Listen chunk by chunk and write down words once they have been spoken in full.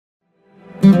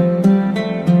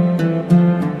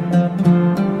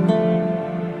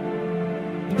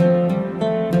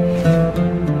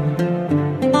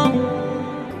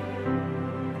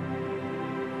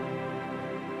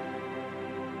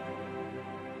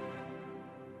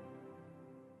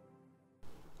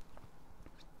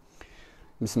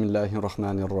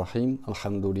Bismillahirrahmanirrahim.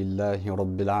 Alhamdulillahi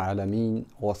Rabbil alamin.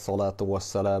 Wassalatu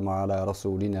wassalamu ala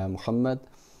rasulina Muhammad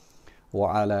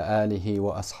wa ala alihi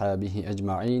wa ashabihi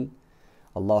ajma'in.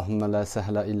 Allahumma la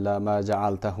sahla illa ma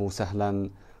ja'altahu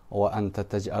sahlan wa anta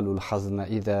taj'alul hazna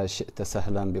idha shi'ta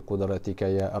sahlan biqudratika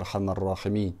ya arhamar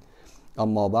rahimin.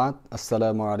 Amma ba'd.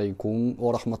 Assalamu alaykum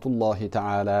wa rahmatullahi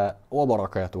ta'ala wa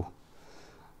barakatuh.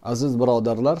 Aziz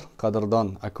birodarlar,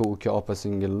 qadrdon aka-uka,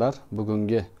 opa-singillar,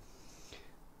 bugungi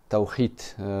tavhid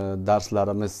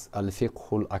darslarimiz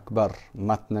Al-fiqҳул Akbar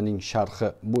matnining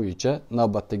sharhi bo'yicha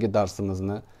navbatdagi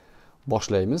darsimizni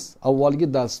boshlaymiz. Avvalgi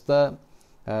darsda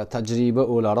tajriba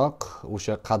o'laroq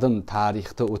o'sha qadim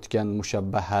tarixda o'tgan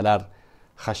mushabbahalar,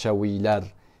 hashaviylar,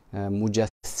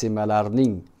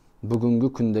 mujassimalarning bugungi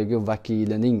kundagi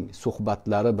vakilining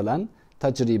suhbatlari bilan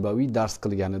tajribaviy dars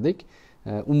qilgan edik.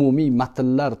 Umumiy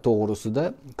matnlar to'g'risida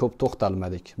ko'p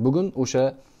to'xtalmadik. Bugun o'sha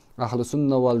ahli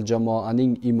sunna val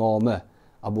jamoaning imomi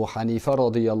Abu Hanifa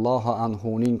radhiyallohu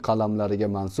anhuning qalamlariga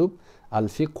mansub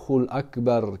Al-fiqҳул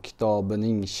Akbar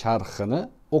kitobining sharhini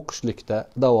o'qishlikda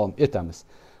davom etamiz.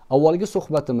 Avvalgi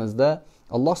suhbatimizda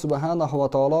Alloh subhanahu va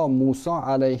taolo Musa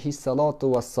alayhissalatu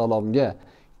vassalomga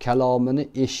kalomini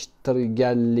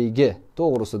eshittirganligi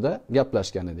to'g'risida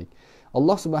gaplashgan edik.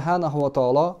 Alloh subhanahu va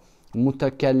taolo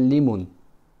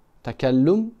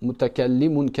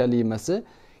mutakallimun kalimasi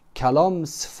kalom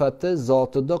sifati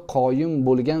zotida qoyim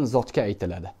bo'lgan zotga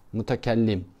aytiladi.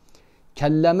 Mutakallim.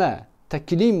 Kallama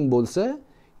taklim bo'lsa,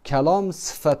 kalom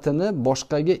sifatini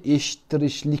boshqaga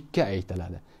eshittirishlikka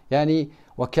aytiladi. Ya'ni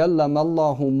va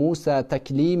kallamallohu Musa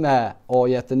taklima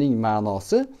oyatining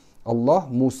ma'nosi Alloh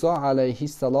Musa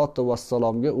alayhissalatu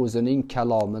vassalomga o'zining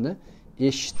kalomini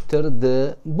eshittirdi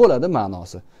bo'ladi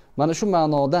ma'nosi. Mana shu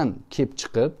ma'nodan kelib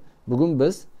chiqib, bugun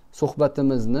biz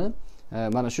suhbatimizni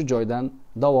mana shu joydan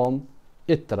davom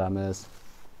ettiramiz.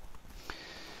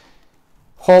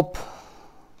 Xo'p.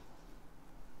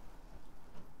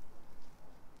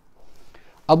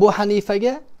 Abu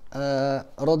Hanifaga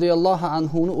radhiyallohu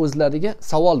anhuning o'zlariga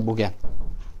savol bo'lgan.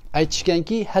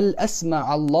 Aytishganki, hal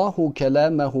asma'allohu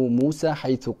kalamahu Musa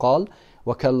haythu qol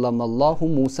va kallamallohu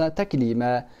Musa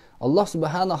taklima. Alloh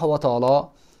subhanahu va taolo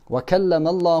va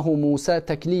kallamallohu Musa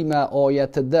taklima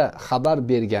oyatida xabar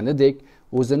berganidek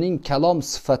o'zining kalom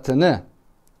sifatini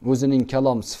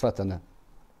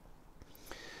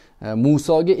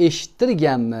Musoga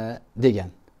eshittirganmi degan.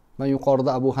 Men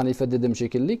yuqorida Abu Hanifa dedim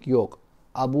shekilli, yo'q.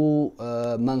 Abu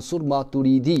Mansur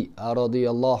Maturidi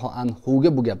radhiyallohu anhuga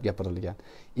bu gap gapirilgan.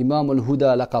 Imomul Huda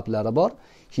laqablari bor.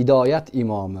 Hidoyat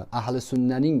imomi, ahli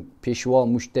sunnaning peshvo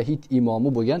mujtahid imomi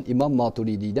bo'lgan Imom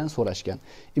Maturididan so'rashgan.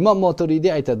 Imom Maturidi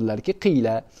aytadilarki,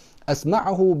 qila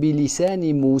asma'uhu bi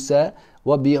lisani Musa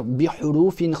va bi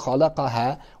hurufin khalaqaha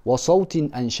va sautin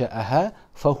ansha'aha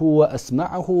fa huwa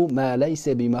asma'uhu ma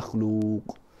laysa bi makhluq.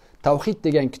 Tavhid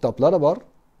degan kitoblari bor.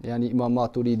 Ya'ni Imom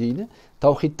Maturidiyni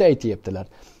tavhidda aytibdilar.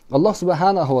 Alloh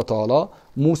subhanahu va taolo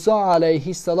Musa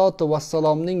alayhissalatu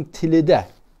vassalomning tilida,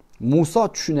 Musa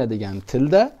tushunadigan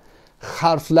tilda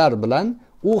harflar bilan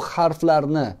u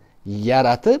harflarni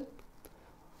yaratib,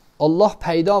 Alloh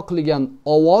paydo qilgan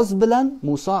ovoz bilan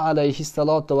Musa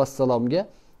alayhissalatu vassalomga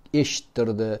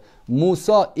eshittirdi.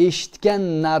 Musa eshitgan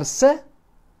narsa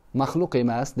maxluq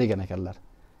emas degan ekanlar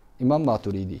Imom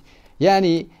Maturidi.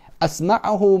 Ya'ni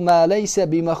asma'uhu ma laysa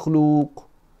bi makhluq.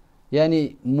 Ya'ni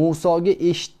Musoga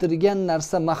eshittirgan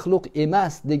narsa maxluq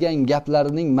emas degan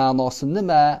gaplarining ma'nosi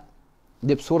nima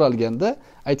deb so'ralganda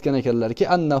aytgan ekanlarki,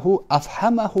 annahu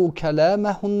afhamahu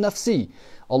kalamahu nafsi.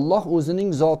 Alloh o'zining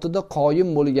zotida qoyim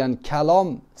bo'lgan kalom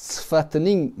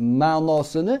sifatining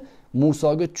ma'nosini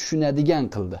Musoga tushunadigan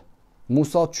qildi.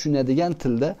 Muso tushunadigan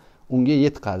tilda unga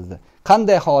yetkazdi.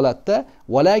 Qanday holatda?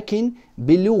 Walakin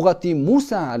bilug'ati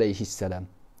Musa alayhissalam.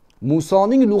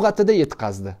 Musoning lug'atida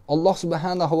yetkazdi. Alloh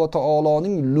subhanahu va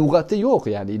taoloning lug'ati yo'q,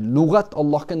 ya'ni lug'at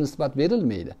Allohga nisbat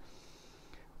berilmaydi.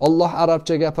 Alloh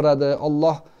arabcha gapiradi,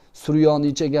 Alloh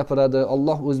suryoniycha gapiradi,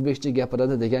 Alloh o'zbekcha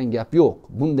gapiradi degan gap yo'q.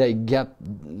 Bunday gap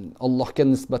Allohga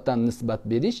nisbatan nisbat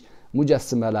berish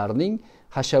mujassimalarning,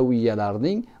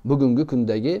 hashaviyalarning bugungi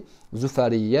kundagi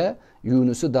Zufariya,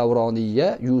 Yunusi Davroniya,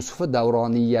 Yusufi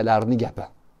Davroniyalarning gapi.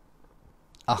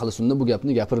 Ahli sunna bu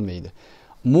gapni gapirmaydi.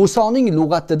 Musoning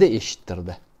lug'atida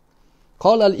eshittirdi.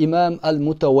 Qala al-imam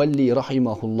al-Mutavalli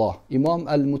roҳимаҳуллоҳ. Imom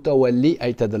al-Mutavalli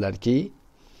aytadilarki,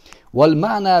 wal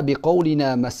ma'na bi qawlina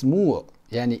masmu',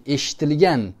 ya'ni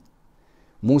eshitilgan,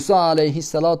 Musa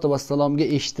alayhissalatu vassalomga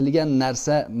eshitilgan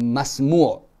narsa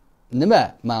masmu'. Nima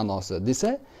ma'nosi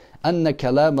desa, anna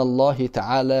kalamallohi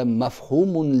ta'ala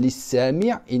mafhumun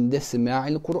lis-sami' inda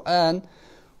sima'il Qur'an.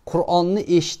 Qur'onni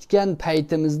eshitgan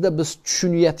paytimizda biz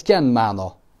tushunayotgan ma'no.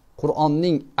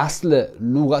 Qur'onning asli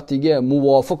lug'atiga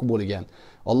muvofiq bo'lgan,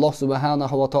 Alloh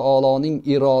subhanahu va taoloning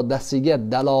irodasiga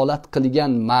dalolat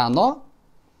qilgan ma'no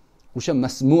o'sha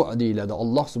masmu' deyiladi.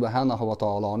 Alloh subhanahu va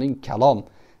taoloning kalom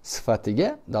sifatiga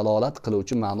dalolat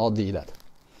qiluvchi ma'no deyiladi.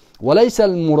 Walaysa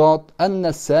al-murad anna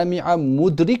as-sami'a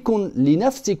mudrikun li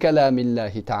nafsi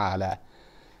kalamillahi ta'ala.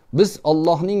 Biz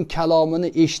Allohning kalomini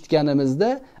eshitganimizda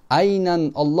aynan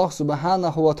Alloh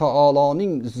subhanahu va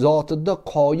taoloning zotida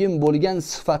qoyim bo'lgan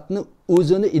sifatni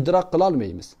o'zini idrok qila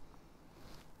olmaymiz.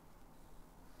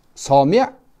 Somi'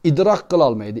 idrok qila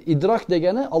olmaydi. Idrok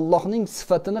degani Allohning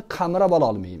sifatini qamrab ola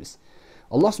olmaymiz.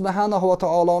 Alloh subhanahu va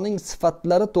taoloning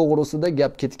sifatlari to'g'risida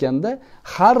gap ketganda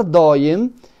har doim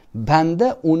banda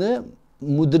uni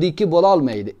mudriki bo'la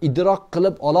olmaydi, idrok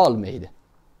qilib ola olmaydi.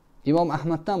 Imom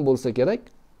Ahmaddan bo'lsa kerak,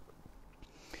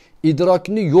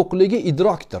 idrokni yo'qligi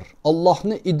idrokdir.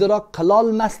 Allohni idrok qila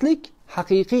olmaslik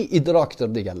haqiqiy idrokdir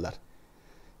deganlar.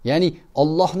 Ya'ni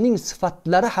Allohning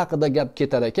sifatlari haqida gap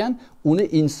ketar ekan, uni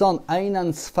inson aynan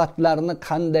sifatlarini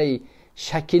qanday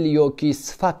shakl yoki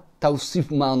sifat tavsif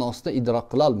ma'nosida idrok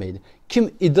qila olmaydi. Kim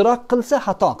idrok qilsa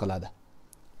xato qiladi.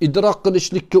 Idrok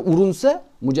qilishlikka urinsa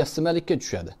mujassimalikka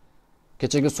tushadi.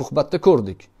 Kechagi suhbatda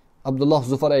ko'rdik. Abdulloh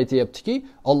Zufar aytayaptiki,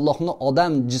 Allohni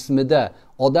odam jismida,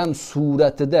 odam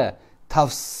suratida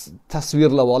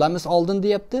tasvirlab olamiz oldin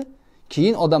deyapti,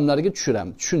 keyin odamlarga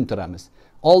tushuntiramiz.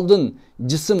 Oldin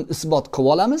jism isbot qilib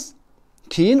olamiz,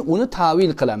 keyin uni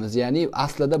ta'vil qilamiz. Ya'ni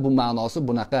aslida bu ma'nosi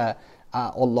bunaqa,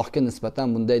 Allohga nisbatan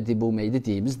bunday deb bo'lmaydi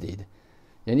deymiz deydi.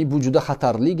 Ya'ni bu juda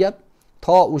xatarli gap.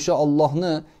 To o'sha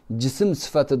Allohni jism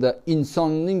sifatida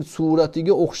insonning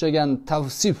suratiga o'xshagan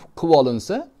tavsif qilib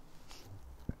olinsa,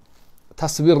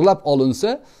 tasvirlab olinsa,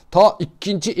 to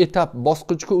ikkinchi etap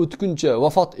bosqichga o'tguncha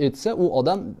vafot etsa, u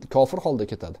odam kofir holda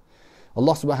ketadi.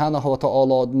 Alloh subhanahu va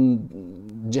taoloning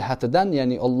jihatidan,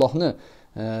 ya'ni Allohni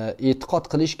e'tiqod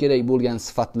qilish kerak bo'lgan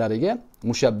sifatlariga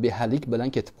mushabbihalik bilan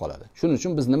ketib qoladi. Shuning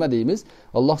uchun biz nima deymiz?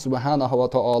 Alloh subhanahu va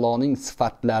taoloning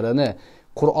sifatlarini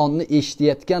Qur'onni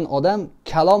eshitayotgan odam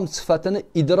kalom sifatini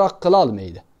idrok qila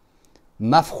olmaydi.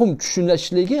 Mafhum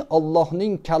tushunishligi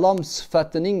Allohning kalom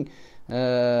sifatining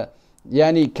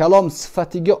ya'ni kalom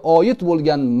sifatiga oid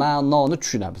bo'lgan ma'noni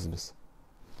tushunamiz biz.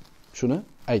 Shuni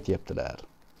aytayaptilar.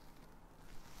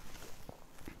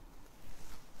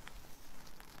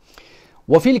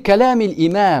 Va fil kalamil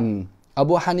imam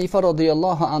Abu Hanifa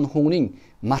radhiyallohu anhuning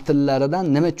matnlaridan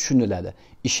nima tushuniladi?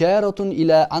 İşaretun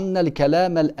ila annal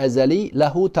kalamal azali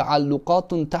lahu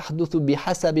taalluqatun tahdusu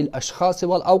bihasabil ashkhas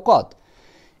val awqat.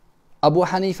 Abu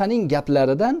Hanifaning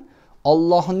gaplaridan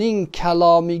Allohning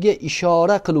kalomiga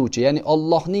ishora qiluvchi, ya'ni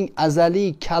Allohning azaliy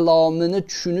kalomini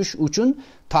tushunish uchun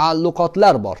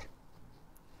taalluqotlar bor.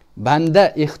 Banda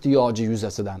ehtiyoji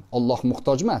yuzasidan. Alloh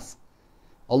muhtoj emas.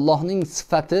 Allohning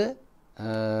sifati,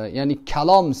 ya'ni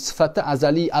kalom sifati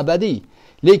azaliy, abadiy.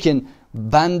 Lekin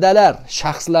bandalar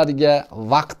shaxslarga,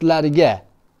 vaqtlarga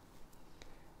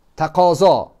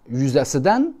taqozo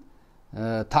yuzasidan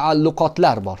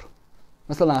taalluqotlar bor.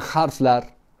 Masalan, harflar,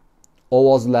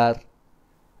 ovozlar,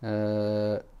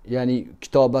 ya'ni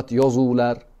kitobat,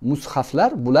 yozuvlar,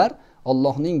 mushaflar, bular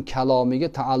Allohning kalomiga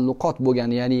taalluqot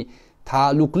bo'lgan, ya'ni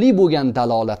taalluqli bo'lgan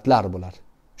dalolatlar bular.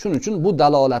 Shuning uchun bu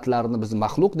dalolatlarni biz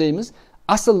maxluq deymiz.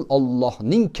 Asl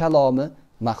Allohning kalomi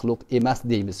maxluq emas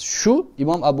deymiz. Shu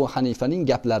Imom Abu Hanifaning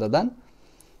gaplaridan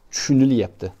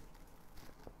tushunilyapti.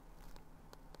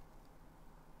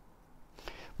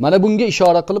 Mana bunga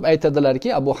ishora qilib aytadilarki,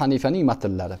 Abu Hanifaning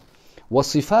matnlari va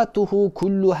sifatuhu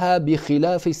kulluha bi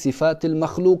khilafi sifatil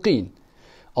makhluqin.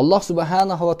 Alloh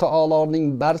subhanahu va taoloning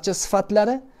barcha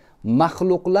sifatlari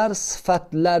maxluqlar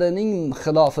sifatlarining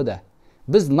xilofida.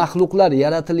 Biz maxluqlar,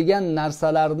 yaratilgan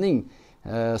narsalarning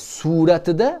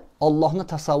suratida Allohni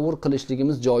tasavvur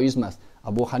qilishligimiz joiz emas.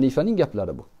 Abu Hanifaning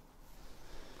gaplari bu.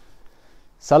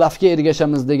 Salafga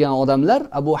ergashamiz degan odamlar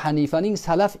Abu Hanifaning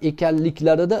salaf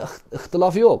ekanliklarida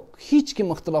ixtilof yo'q. Hech kim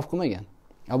ixtilof qilmagan.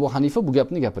 Abu Hanifa bu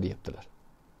gapni gapiryaptilar.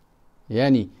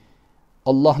 Ya'ni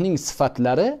Allohning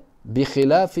sifatlari bi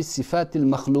khilafi sifatil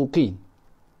makhluqin.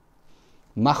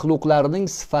 Maxluqlarning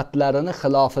sifatlarini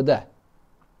xilofida.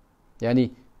 Ya'ni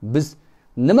biz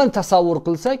nima tasavvur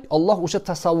qilsak, Alloh o'sha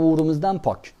tasavvurimizdan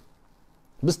pok.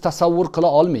 Biz tasavvur qila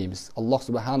olmaymiz Alloh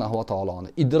subhanahu va taoloni,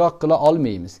 idrok qila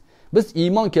olmaymiz. Biz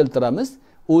iymon keltiramiz,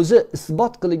 o'zi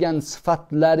isbot qilgan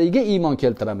sifatlariga iymon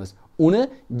keltiramiz. Uni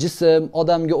jism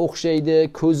odamga o'xshaydi,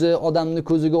 ko'zi odamni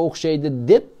ko'ziga o'xshaydi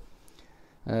deb,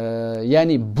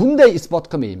 ya'ni bunday isbot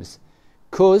qilmaymiz.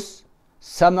 Ko'z,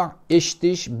 sam',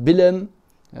 eshitish, bilim,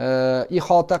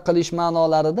 ihota qilish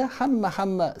ma'nolarida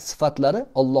hamma sifatlari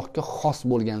Allohga xos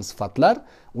bo'lgan sifatlar,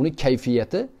 uni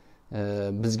kayfiyati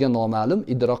bizga noma'lum,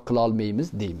 idrok qila olmaymiz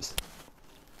deymiz.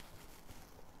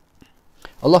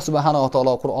 Alloh subhanahu va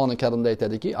taolo Qur'oni Karimda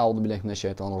aytadiki, A'udhu billahi minash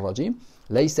shaytonir rojim,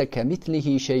 laysa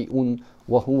kamithlihi shay'un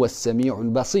va huwas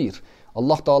samiul basir.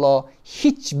 Alloh taolo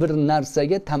hech bir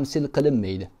narsaga tamsil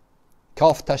qilinmaydi.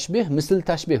 Kof tashbih, misl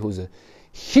tashbih o'zi.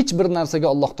 Hech bir narsaga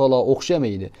Alloh taolo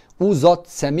o'xshamaydi. U zot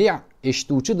sami',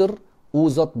 eshituvchidir, u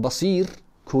zot basir,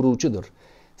 ko'ruvchidir.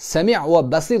 Sami' va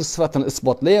basir sifatini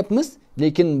isbotlayapmiz,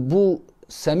 lekin bu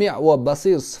sami' va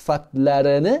basir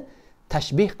sifatlarini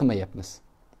tashbih qilmayapmiz.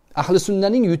 Ahli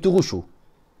sunnaning yutug'i shu.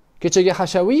 Kechagi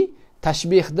hashaviy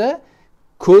tashbihda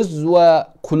ko'z va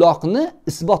quloqni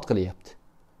isbot qilyapti.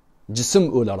 Jism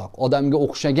o'laroq odamga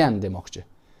o'xshagan demoqchi.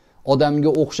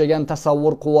 Odamga o'xshagan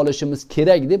tasavvur qilib olishimiz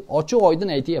kerak deb ochiq-oydin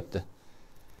aytayapti.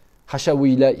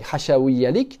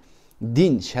 Hashaviyalik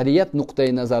din, shariat nuqtai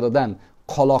nazaridan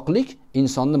qoloqlik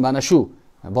insonni mana shu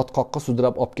botqoqqa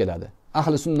sudrab olib keladi.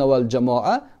 Ahli sunna val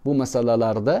jamoa bu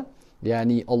masalalarda,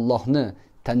 ya'ni Allohni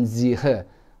tanzihi,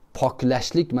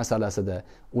 poklashlik masalasida,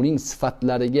 uning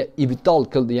sifatlariga ibtol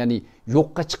qildi, ya'ni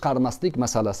yo'qqa chiqarmaslik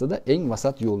masalasida eng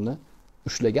vasat yo'lni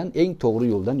ushlagan, eng to'g'ri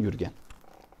yo'ldan yurgan.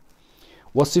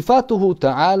 وصفاته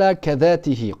تعالى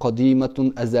كذاته قديمة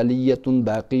أزلية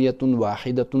باقية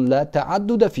واحدة لا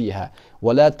تعدد فيها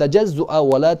ولا تجزؤ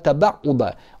ولا تبعض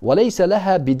وليس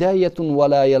لها بداية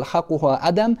ولا يلحقها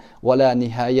عدم ولا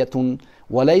نهاية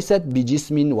وليست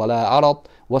بجسم ولا عرض.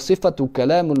 وصفة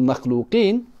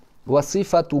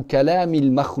كلام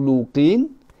المخلوقين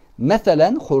مثلا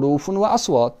حروف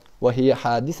وأصوات، وهي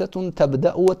حادثة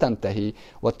تبدأ وتنتهي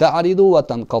وتعرض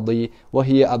وتنقضي،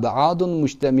 وهي أبعاد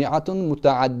مجتمعة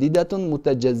متعددة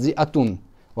متجزئة،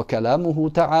 وكلامه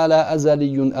تعالى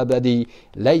أزلي أبدي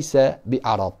ليس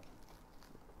بعرض.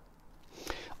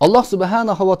 Allah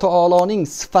subhanahu va taoloning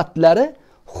sifatlari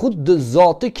xuddi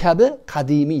zoti kabi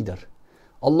qadimiydir.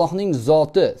 Allohning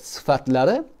zoti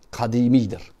sifatlari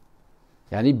qadimiydir.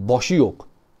 Ya'ni boshi yo'q,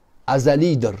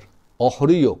 azalidir,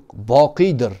 oxiri yo'q,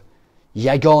 boqiydir,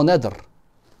 yagonadir.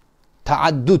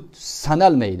 Taaddud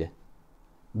sanalmaydi.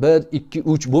 1 2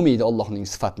 3 bo'lmaydi Allohning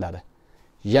sifatlari.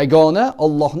 Yagona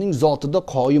Allohning zotida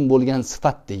qoyim bo'lgan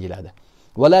sifat deyiladi.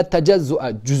 Vala tajazzu'a,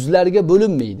 juzlarga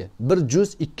bo'linmaydi. 1 juz,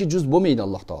 2 juz bo'lmaydi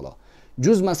Alloh taolo.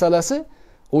 Juz masalasi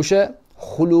o'sha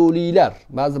hululiylar,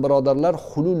 ba'zi birodarlar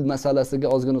hulul masalasiga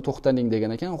ozgina to'xtaning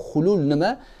degan ekan. Hulul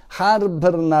nima? Har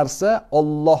bir narsa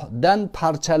Allohdan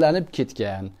parchalanib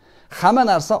ketgan. Hamma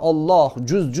narsa Alloh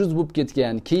juz bo'lib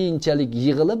ketgan, keyinchalik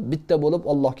yig'ilib bitta bo'lib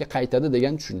Allohga qaytadi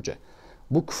degan tushuncha.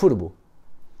 Bu kufr bu.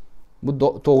 Bu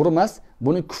to'g'ri emas.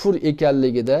 Buni kufr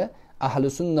ekanligida ahli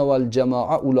sunna val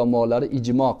jamoa ulamolari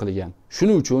ijmo qilgan.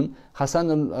 Shuning uchun Hasan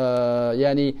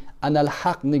ya'ni anal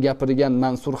haqni gapirgan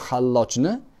Mansur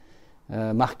Hallochni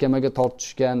mahkamaga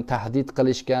tortishgan, tahdid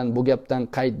qilishgan, bu gapdan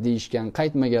qayt deyishgan,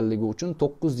 qaytmaganligi uchun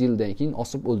 9 yildan keyin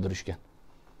osib o'ldirishgan.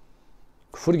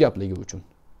 Kufr gapligi uchun.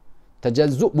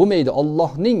 Tajazzu bo'lmaydi.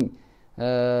 Allohning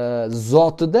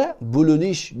zotida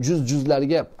bo'linish,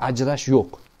 juz-juzlarga ajrash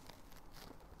yo'q.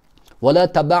 Vala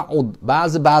taba'ud,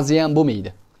 ba'zi ham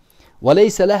bo'lmaydi.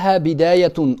 Valaysa laha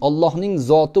bidayatun, Allohning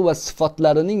zoti va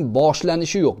sifatlarining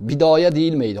boshlanishi yo'q. Bidoya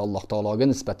deyilmaydi Alloh taologa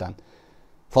nisbatan.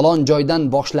 Falon joydan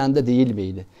boshlandi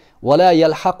deyilmaydi. Vala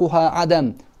yalhaquha adam,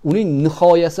 uning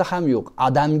nihoyasi ham yo'q.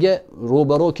 Adamga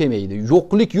ro'baro kelmaydi.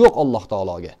 Yo'qlik yo'q Alloh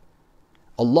taologa.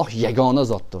 Alloh yagona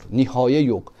zotdir, nihoya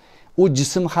yo'q. U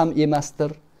jism ham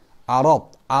emasdir.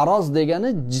 Aroz degani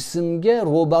jismga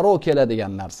ro'baro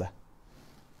keladigan narsa.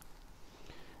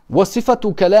 Va sifatu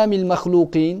kalamil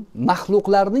maxluqin,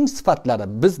 maxluqlarning sifatlari.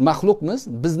 Biz maxluqmiz,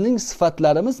 bizning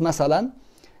sifatlarimiz masalan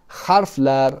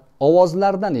harflar,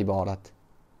 ovozlardan iborat.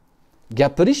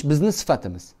 Gapirish bizning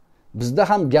sifatimiz. Bizda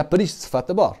ham gapirish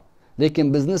sifati bor. Lekin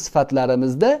bizning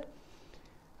sifatlarimizda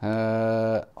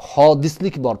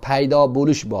hodislik bor, paydo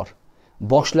bo'lish bor,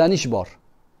 boshlanish bor.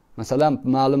 Masalan,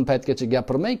 ma'lum paytgacha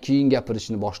gapirmay, keyin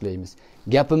gapirishni boshlaymiz.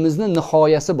 Gapimizning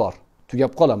nihoyasi bor,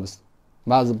 tugab qolamiz.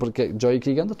 Ba'zi bir joyga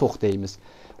kelganda to'xtaymiz.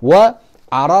 Va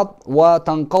arad va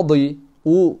tanqadi,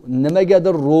 u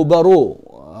nimagadir ro'baro,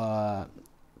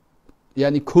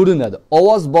 ya'ni ko'rinadi.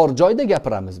 Ovoz bor joyda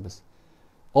gapiramiz biz.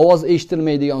 Ovoz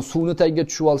eshitilmaydigan suvni tagiga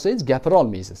tushib olsangiz gapira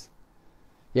olmaysiz.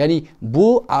 Ya'ni bu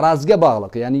arazga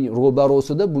bog'liq, ya'ni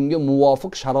ro'barosida bunga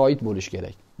muvofiq sharoit bo'lish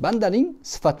kerak. Bandaning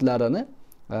sifatlarini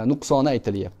nuqsoni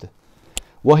aytilyapti.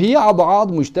 Va hiya ab'ad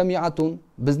mujtami'atun,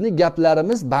 bizning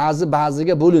gaplarimiz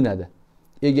ba'ziga bo'linadi.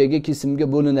 Egaga, qismga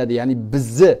bo'linadi, ya'ni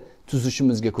bizni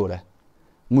tuzishimizga ko'ra.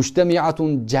 Mujtami'atun,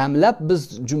 jamlab biz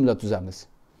jumla tuzamiz.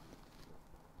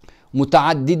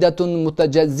 Mutaaddidatun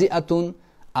mutajazzi'atun,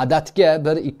 adatga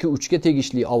 1, 2, 3 ga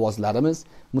tegishli ovozlarimiz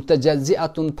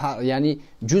mutajazziatun, ya'ni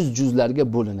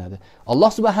juz-juzlarga bo'linadi.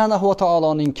 Alloh subhanahu va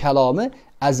taoloning kalomi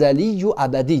azaliy va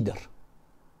abadiydir.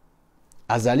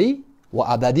 Azali va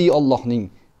abadiy Allohning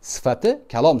sifati,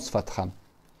 kalom sifati ham.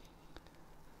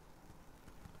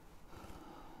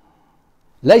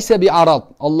 Laysa bi arad,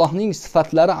 Allohning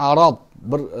sifatlari arad,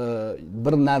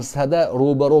 bir narsada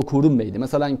ro'baro ko'rinmaydi.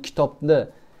 Masalan,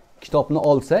 kitobni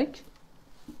olsak,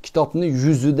 kitobni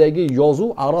yuzidagi yozuv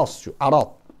aros shu, arad.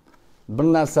 Bir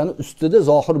narsani ustida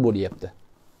zohir bo'lyapti.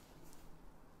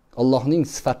 Allohning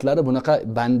sifatlari bunaqa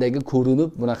bandaga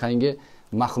ko'rinib, bunaqangi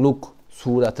maxluq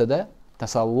suratida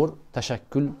tasavvur,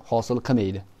 tashakkul hosil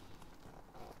qilmaydi.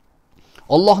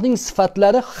 Allohning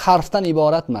sifatlari harfdan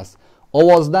iborat emas,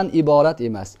 ovozdan iborat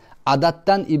emas,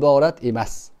 adatdan iborat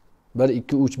emas. 1,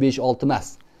 2, 3, 5, 6 emas.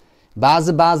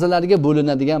 Ba'zilarga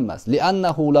bo'linadigan emas.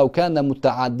 Li'annahu law kana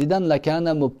mutaaddidan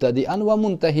lakana mubtadi'an va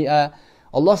muntahi'a.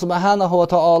 Alloh subhanahu va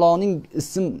taoloning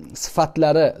ism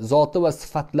sifatlari, zoti va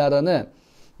sifatlarini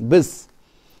biz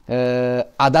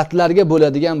adatlarga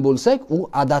bo'ladigan bo'lsak, u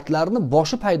adatlarni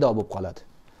boshi paydo bo'lib qoladi.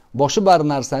 Boshi bar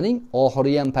narsaning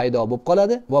oxiri ham paydo bo'lib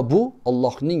qoladi va bu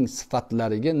Allohning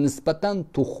sifatlariga nisbatan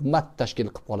tuhmat tashkil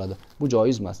qilib qoladi. Bu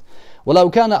joiz emas. Walau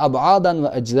kana ab'adan va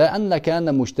ajza'an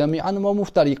lakana mujtami'an va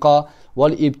muftariqa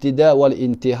wal ibtida wal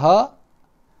intiha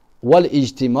wal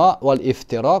ijtima' wal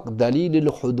iftiraq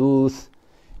dalilul huduth.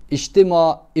 Ijtimo,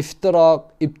 iftiroq,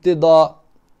 ibtido,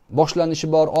 boshlanishi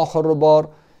bor, oxiri bor,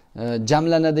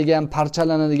 jamlanadigan,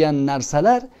 parchalanadigan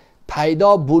narsalar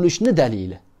paydo bo'lishni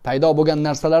dalili. Paydo bo'lgan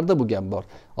narsalarda bu gap bor.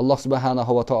 Alloh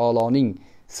subhanahu va taoloning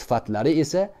sifatlari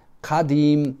esa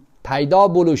qadim, paydo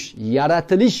bo'lish,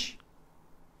 yaratilish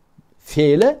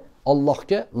fe'li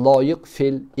Allohga loyiq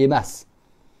fe'l emas.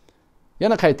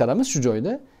 Yana qaytaramiz shu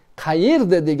joyda.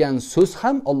 Qayerda degan so'z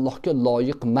ham Allohga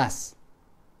loyiq emas.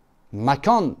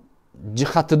 Makon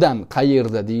jihatidan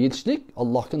qayerda deyishlik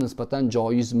Allohga nisbatan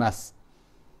joiz emas.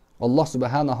 Alloh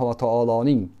subhanahu va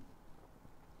taoloning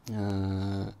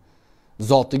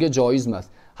zotiga joiz emas.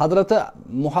 Hazrati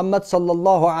Muhammad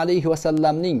sallallohu alayhi va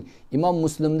sallamning Imom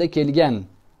Muslimda kelgan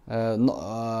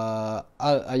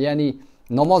ya'ni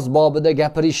namoz bobida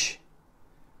gapirish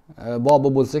bobi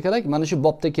bo'lsa kerak, mana shu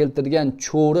bobda keltirgan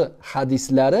cho'ri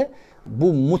hadislari bu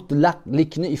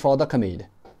mutlaqlikni ifoda qilmaydi.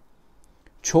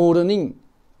 Cho'rining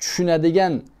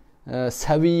tushunadigan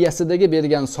saviyasidagi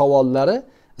bergan savollari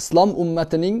islom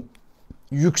ummatining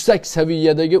yuksak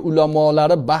saviyadagi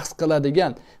ulamolari bahs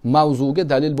qiladigan mavzuga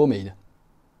dalil bo'lmaydi.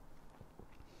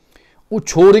 U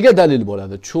cho'riga dalil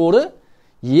bo'ladi. Cho'ri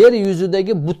yer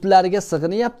yuzidagi butlarga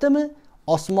sig'inyaptimi,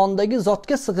 osmondagi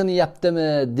zotga sig'inyaptimi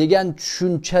degan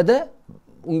tushunchada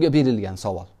unga berilgan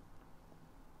savol.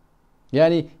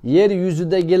 Ya'ni yer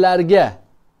yuzidagilarga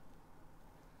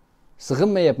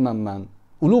sig'inmayapman men,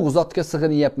 ulug' zotga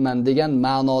sig'inyapman degan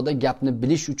ma'noda gapni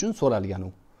bilish uchun so'ralgan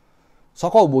u.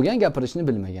 Soqov bo'lgan, gapirishni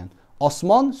bilmagan.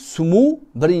 Osmon sumu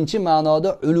birinchi ma'noda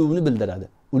ulug'ni bildiradi.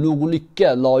 Ulug'likka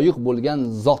loyiq bo'lgan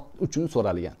zot uchun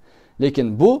so'ralgan. Lekin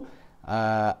bu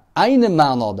ayni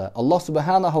ma'noda Alloh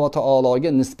subhanahu va taologa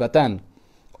nisbatan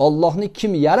Allohni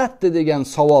kim yaratdi degan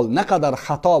savol naqadar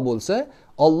xato bo'lsa,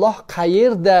 Alloh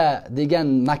qayerda degan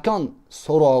makon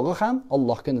so'rog'i ham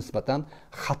Allohga nisbatan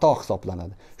xato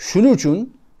hisoblanadi.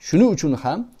 Shuning uchun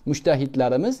ham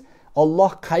mujtahidlarimiz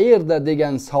Alloh qayerda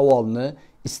degan savolni,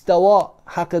 istavo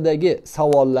haqidagi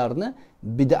savollarni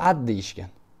bid'at deyishgan.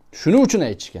 Shuning uchun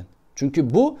aytishgan. Chunki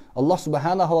bu Alloh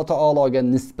subhanahu va taologa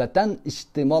nisbatan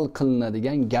iste'mol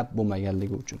qilinadigan gap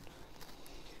bo'lmaganligi uchun.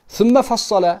 Summa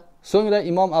fassala, so'ngra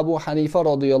Imom Abu Hanifa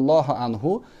radhiyallohu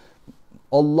anhu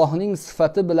Allohning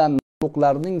sifati bilan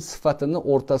maxluqlarning sifatini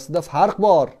o'rtasida farq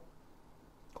bor.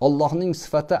 Allohning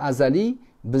sifati azali,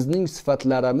 bizning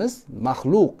sifatlarimiz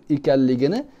maxluq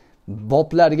ekanligini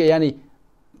boblarga, ya'ni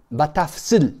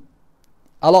batafsil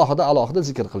alohida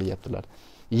zikr qilyaptilar.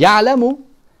 Ya'lamu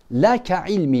la ka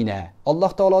ilmina.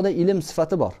 Alloh taoloda ilm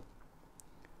sifati bor.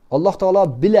 Alloh taolo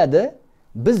biladi,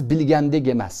 biz bilgandek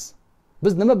emas.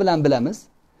 Biz nima bilan bilamiz?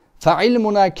 Fa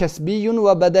ilmuna kasbiyun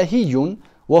va badahiyun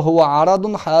va huwa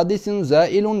aradun hadisun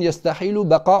zailun yastahilu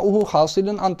baqa'uhu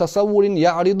hasilun an tasawwurin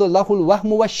ya'ridu lahu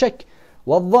al-wahmu wash-shak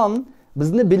va-dhann.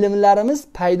 Bizni bilimlarimiz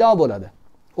paydo bo'ladi.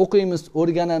 O'qiymiz,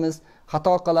 o'rganamiz,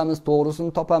 xato qilamiz,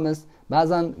 to'g'risini topamiz.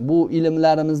 Ba'zan bu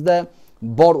ilmlarimizda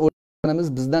bor o'rganamiz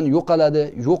bizdan yo'qoladi,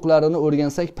 yo'qlarini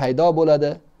o'rgansak paydo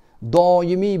bo'ladi.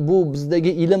 Doimiy bu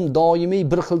bizdagi ilm doimiy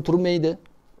bir xil turmaydi.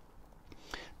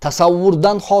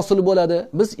 Tasavvurdan hosil bo'ladi.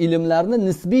 Biz ilmlarni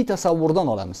nisbiy tasavvurdan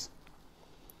olamiz.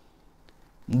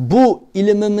 Bu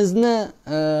ilmimizni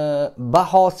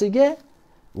bahosiga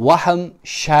vahm,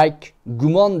 shak,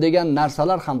 gumon degan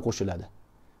narsalar ham qo'shiladi.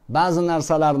 Ba'zi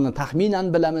narsalarni taxminan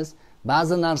bilamiz,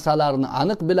 ba'zi narsalarni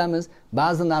aniq bilamiz,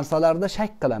 ba'zi narsalarda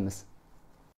shak qilamiz.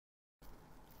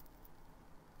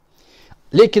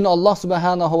 Lekin Alloh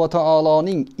subhanahu va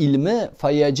taoloning ilmi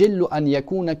fayajillu an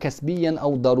yakuna kasbiyan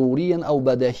aw daruriyan aw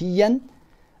badahiyan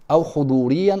aw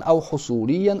huduriyan aw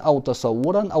husuriyan aw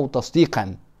tasawwuran aw tasdiqan.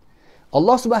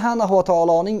 Alloh subhanahu va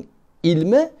taoloning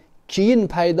ilmi keyin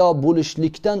paydo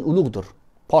bo'lishlikdan ulug'dir,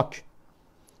 pok.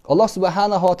 Alloh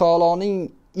subhanahu va taoloning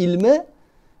ilmi,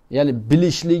 ya'ni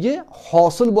bilishligi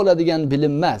hosil bo'ladigan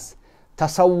bilim emas,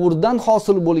 tasavvurdan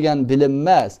hosil bo'lgan bilim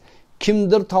emas,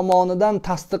 kimdir tomonidan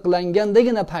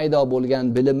tasdiqlangandagina paydo bo'lgan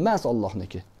bilim emas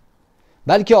Allohniki.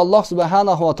 Balki Alloh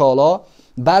subhanahu va taolo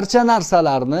barcha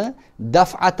narsalarni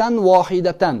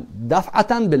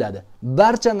daf'atan biladi.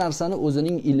 Barcha narsani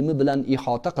o'zining ilmi bilan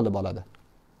ihota qilib oladi.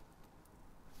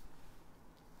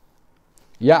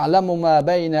 Ya'lamu ma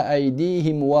bayna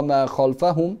aydihim va ma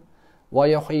khalfahum va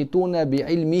yuhituna bi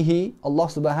ilmihi. Alloh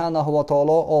subhanahu va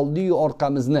taolo oldi-yu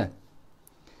orqamizni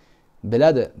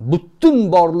biladi. Butun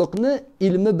borliqni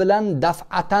ilmi bilan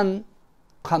daf'atan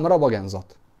qamrab olgan zot.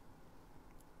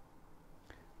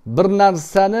 Bir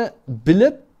narsani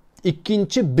bilib,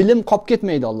 ikkinchi bilim qolib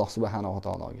ketmaydi Alloh subhanahu va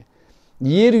taologa.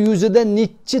 Yer yuzida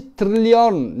necha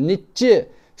trillion, necha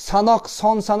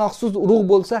son sanoqsiz urug'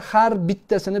 bo'lsa, har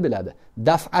bittasini biladi.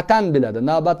 Daf'atan biladi.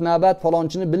 Navbat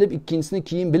falonchini bilib, ikkinchisini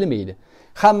keyin bilmaydi.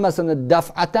 Hammasini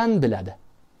daf'atan biladi.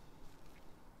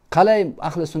 Qalay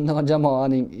ahli sunna va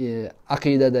jamoaning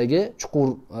aqidadagi chuqur,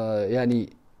 ya'ni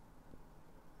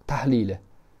tahlili.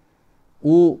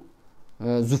 U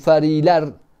zufariylar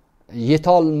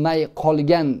yetolmay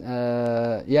qolgan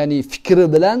ya'ni fikri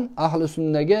bilan ahli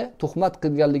sunnaga tuhmat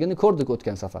qilganligini ko'rdik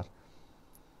o'tgan safar.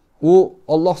 U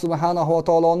Alloh subhanahu va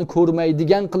taoloni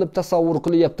ko'rmaydigan qilib tasavvur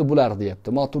qilyapti bular deyapti.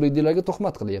 Maturidiylarga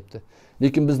tuhmat qilyapti.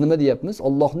 Lekin biz nima deyapmiz?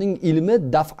 Allohning ilmi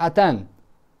daf'atan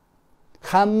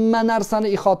hamma narsani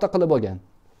ihota qilib olgan.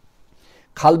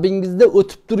 Qalbingizda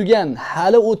o'tib turgan,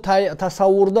 hali u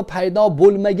tasavvurda paydo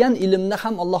bo'lmagan ilmni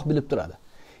ham Alloh bilib turadi.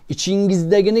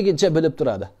 Ichingizdaginicha bilib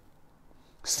turadi.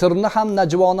 Sirni ham,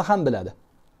 najvoni ham biladi.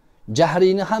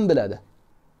 Jahriyni ham biladi.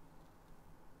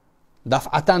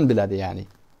 Daf'atan biladi ya'ni.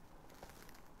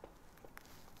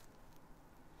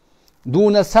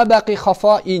 Duna sabaqi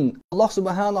xafoin. Alloh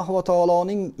subhanahu va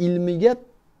taoloning ilmiga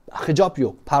hijob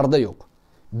yo'q, parda yo'q.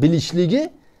 Bilishligi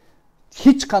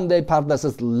hech qanday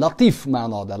pardasiz, latif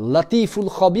ma'noda. Latiful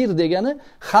xabir degani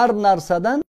har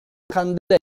narsadan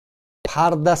qanday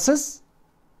pardasiz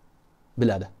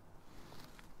biladi.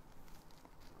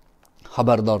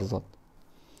 Xabardor zot.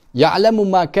 Ya'lamu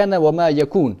ma kana va ma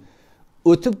yakun.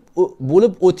 O'tib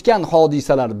bo'lib o'tgan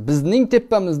hodisalar, bizning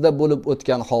tepamizda bo'lib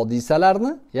o'tgan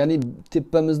hodisalarni, ya'ni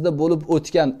tepamizda bo'lib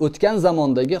o'tgan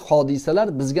zamondagi hodisalar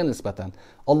bizga nisbatan,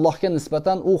 Allohga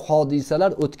nisbatan u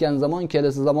hodisalar o'tgan zamon,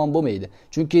 kelasi zamon bo'lmaydi.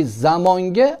 Chunki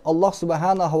zamonga Alloh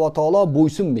subhanahu va taolo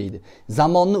bo'ysunmaydi.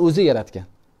 Zamonni o'zi yaratgan.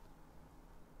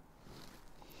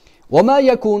 Va ma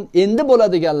yakun, endi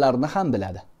bo'ladiganlarni ham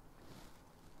biladi.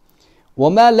 Va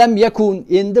ma lam yakun,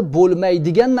 endi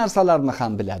bo'lmaydigan narsalarni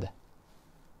ham biladi.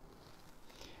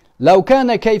 Law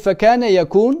kana kayfa kana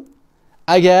yakun,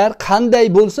 agar qanday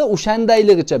bo'lsa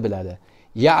o'shandayligicha biladi.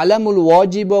 Ya'lamul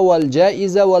vojiba val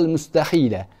jaiza val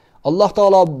mustahila. Alloh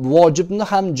taolo vojibni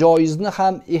ham, joizni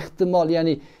ham, ehtimol,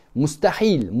 ya'ni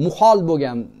mustahil, muhol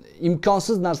bo'lgan,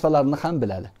 imkonsiz narsalarni ham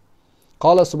biladi.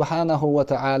 Qala subhanahu va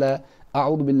ta'ala,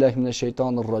 a'udhu billahi minash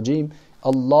shaytonir rojim.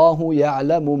 Allohu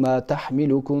ya'lamu ma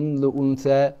tahmilu kullu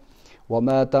untha va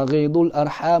ma taghidul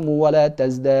arham va la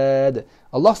tazdad.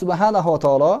 Alloh subhanahu va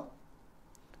taolo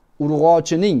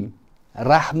urg'ochining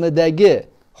rahmidagi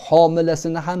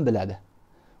homilasini ham biladi.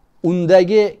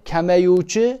 Undagi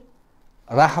kamayuvchi,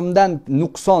 rahmdan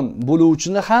nuqson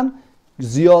bo'luvchini ham,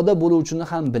 ziyoda bo'luvchini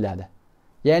ham biladi.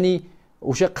 Ya'ni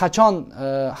o'sha qachon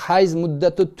hayz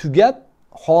muddati tugab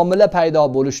homila paydo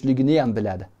bo'lishligini ham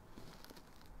biladi.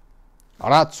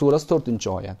 Rad surasi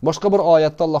 4-oyat. Boshqa bir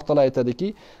oyatda Alloh taolo aytadiki,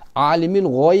 alimil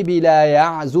g'oybi la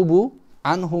ya'zubu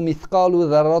anhu mithqalu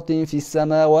dharratin fis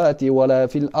samawati wala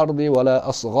fil ardi wala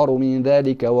asgharu min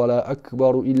zalika wala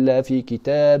akbaru illa fi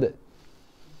kitab.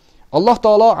 Alloh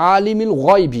taolo alimil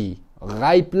g'oybi,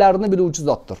 g'ayblarni biluvchi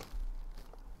zotdir.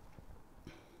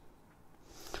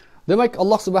 Demak,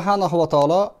 Alloh subhanahu va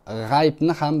taolo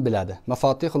g'aybni ham biladi.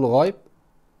 Mafatihul g'oyb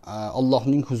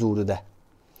Allohning huzurida.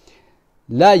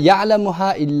 La ya'lamuha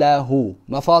illa hu.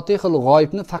 Mafatihul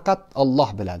g'oybni faqat Alloh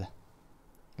biladi.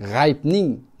 G'aybning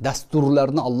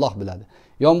dasturlarini Alloh biladi.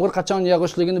 Yomg'ir qachon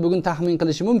yog'ishligini bugun taxmin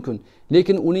qilishi mumkin,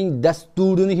 lekin uning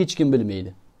dasturini hech kim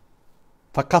bilmaydi.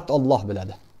 Faqat Alloh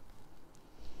biladi.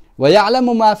 Va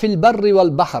ya'lamu ma fil barri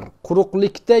wal bahr.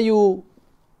 Quruqlikda yu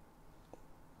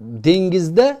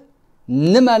dengizda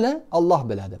nimani Alloh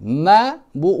biladi. Ma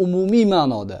bu umumiy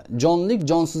ma'noda, jonlik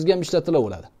jonsizga ham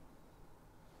ishlatilaveradi.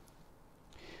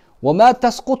 Va ma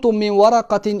tasqutu min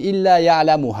waraqatin illa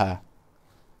ya'lamuha.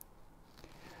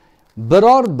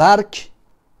 Biror barg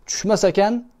tushmas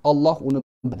ekan, Alloh uni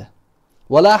biladi.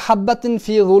 Va la habbatin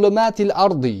fi zulumatil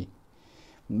ardi.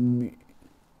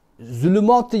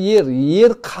 Zulumot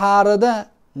yer qarida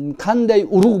qanday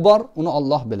urug' bor, uni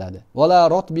Alloh biladi. Va la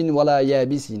rotbin va la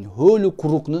yabisin. Ho'l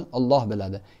quruqni Alloh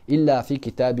biladi. Illa fi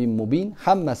kitabin mubin.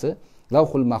 Hammasi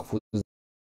lavhul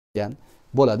mahfuzdan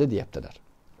bo'ladi deyaptilar.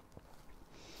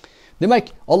 Demak,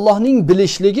 Allohning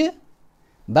bilishligi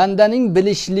bandaning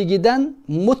bilishligidan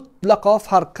mutlaqo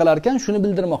farq qilar ekan, shuni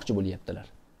bildirmoqchi bo'lyaptilar.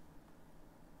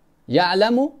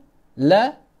 Ya'lamu la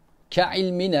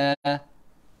ka'ilmina.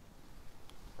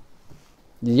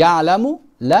 Ya'lamu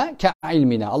la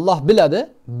ka'ilmina. Alloh biladi,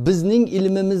 bizning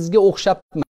ilmimizga o'xshab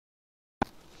emas.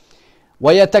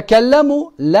 Va yatakallamu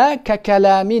la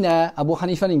kakalamina. Abu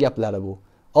Hanifaning gaplari bu.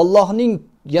 Allohning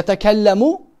yatakallamu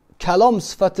kalom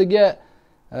sifatiga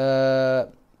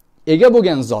ega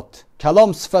bo'lgan zot,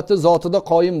 kalom sifati zotida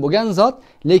qoyim bo'lgan zot,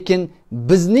 lekin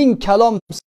bizning kalom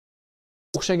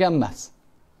o'xshagan emas.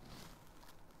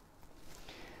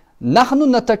 Nahnu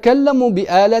natakallamu bi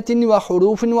alatin va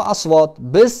hurufin va asvot.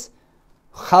 Biz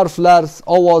harflar,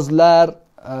 ovozlar,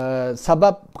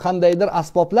 sabab qandaydir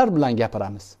asboblar bilan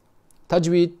gapiramiz.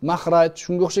 Tajvid, mahraj,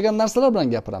 shunga o'xshagan narsalar bilan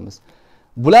gapiramiz.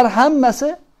 Bular hammasi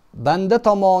banda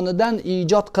tomonidan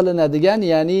ijod qilinadigan,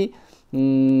 ya'ni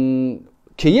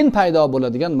keyin paydo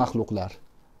bo'ladigan maxluqlar.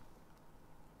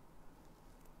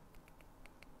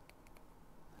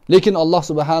 Lekin Alloh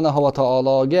subhanahu va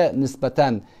taologa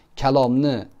nisbatan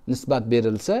kalomni nisbat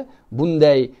berilsa,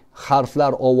 bunday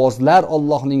harflar, ovozlar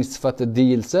Allohning sifati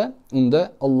deyilsa, unda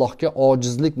Allohga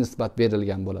ojizlik nisbat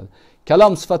berilgan bo'ladi.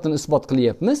 Kalom sifatini isbot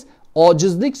qilyapmiz.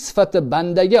 Ojizlik sifati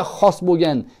bandaga xos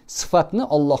bo'lgan sifatni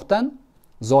Allohdan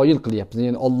zoyil qilyapmiz.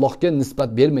 Ya'ni Allohga nisbat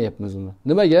bermayapmiz uni.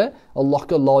 Nimaga?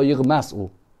 Allohga loyiq emas u.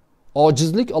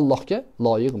 Ojizlik Allohga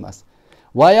loyiq emas.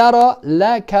 Va yara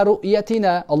la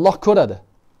karuyatina. Alloh ko'radi.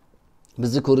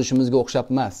 Bizni ko'rishimizga o'xshab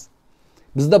emas.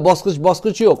 Bizda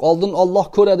bosqich yo'q. Oldin Alloh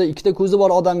ko'radi, ikkita ko'zi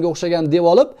bor odamga o'xshagan deb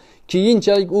olib,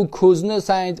 keyinchalik u ko'zni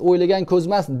sen o'ylagan ko'z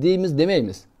emas deymiz,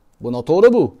 demaymiz. Bu noto'g'ri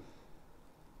bu.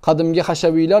 Qadimgi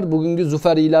hashaviylar, bugungi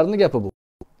zufariylarning gapi bu.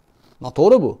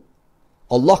 Noto'g'ri bu.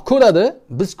 Alloh ko'radi,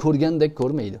 biz ko'rgandek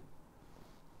ko'rmaydi.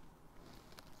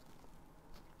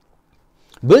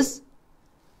 Biz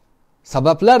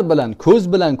sabablar bilan, ko'z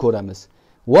bilan ko'ramiz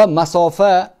va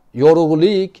masofa,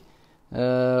 yorug'lik,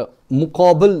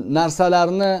 muqobil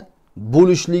narsalarni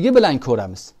bo'lishligi bilan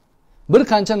ko'ramiz. Bir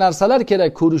qancha narsalar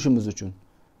kerak ko'rishimiz uchun.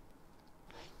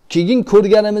 Keyin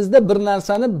ko'rganimizda bir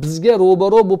narsani bizga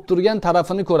ro'baro bo'lib turgan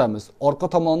tarafini ko'ramiz, orqa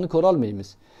tomonini ko'ra olmaymiz.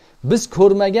 Biz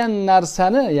ko'rmagan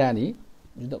narsani, ya'ni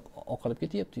juda oqarib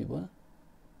ketyapti bu.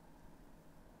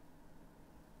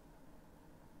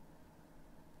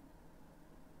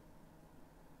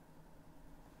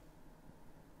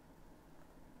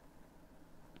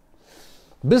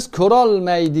 Biz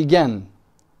ko'rolmaydigan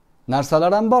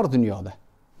narsalar ham bor dunyoda.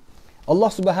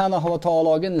 Alloh subhanahu va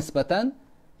taologa nisbatan,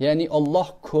 ya'ni Alloh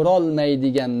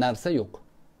ko'rolmaydigan narsa yo'q.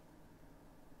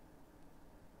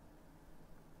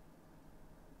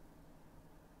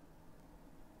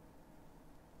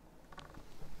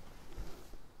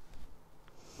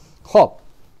 Xo'p.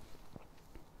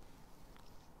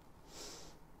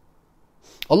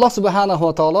 Alloh subhanahu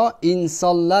va taolo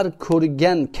insonlar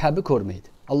ko'rgan kabi ko'rmaydi.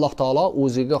 Alloh taolo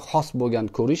o'ziga xos bo'lgan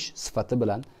ko'rish sifati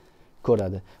bilan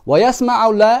ko'radi. Va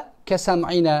yasma'u la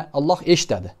kasam'ina. Alloh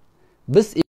eshitadi. Biz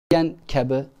eshitgan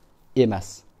kabi emas.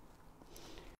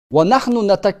 Va nahnu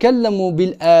natakallamu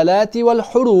bil alati wal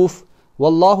huruf.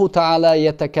 Vallohu taala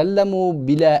yatakallamu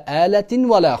bila alatin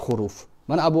va la huruf.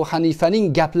 Mana Abu Hanifaning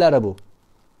gaplari bu.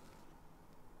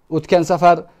 O'tgan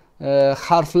safar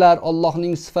harflar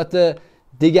Allohning sifati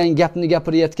degan gapni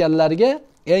gapirayotganlarga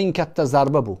eng katta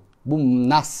zarba bu. Bu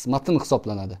nas, matn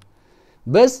hisoblanadi.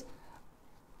 Biz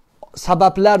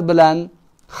sabablar bilan,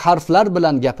 harflar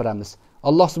bilan gapiramiz.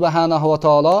 Alloh subhanahu va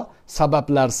taolo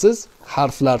sabablarsiz,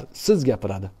 harflarsiz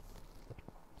gapiradi.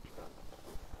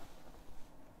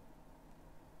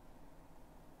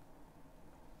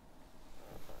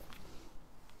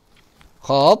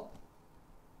 Xo'p.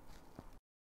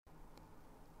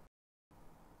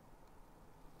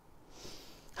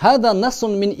 Hada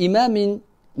nasun min imamin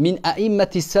min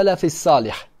a'immati salafis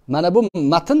solih. Mana bu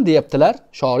matn deyaptilar,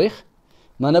 sharh.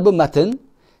 Mana bu matn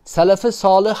salafi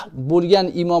solih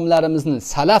bo'lgan imomlarimizni,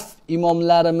 salaf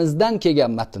imomlarimizdan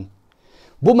kelgan matn.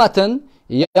 Bu matn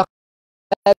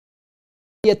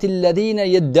yaqiyatillazina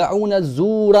yad'una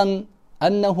zuran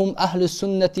annahum ahlus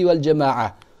sunnati val jamoa.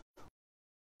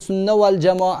 Sunna val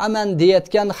jamoa man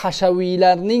deyotgan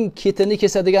hashaviylarning ketini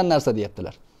kesadigan narsa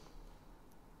deyaptilar.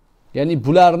 Ya'ni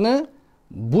bularni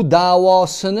bu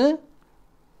davosini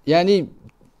ya'ni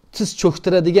tiz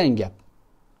cho'ktiradigan gap.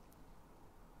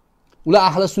 Ular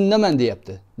ahli sunnaman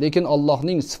deyapti, lekin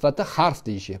Allohning sifati harf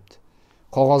deyishyapti.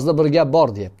 Qog'ozda bir gap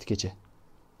bor deyapti kecha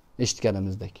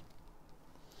eshitganimizdek.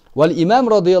 Val imom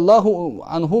radhiyallohu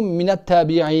anhum minat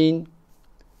tabi'in.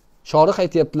 Shorih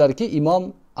aytibdilarki, imom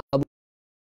Abu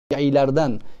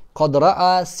Aylardan qad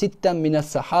ra'a sittan minas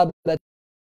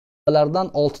sahabalardan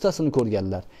 6 tasini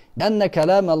ko'rganlar. Anna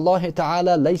kalam Alloh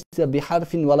taala laysa bi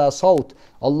harfin wala sawt.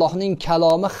 Allohning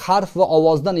kalomi harf va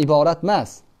ovozdan iborat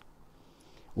emas.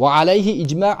 Va alayhi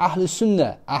ijma' ahli sunna.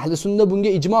 Ahli sunna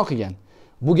bunga ijmo' qilgan.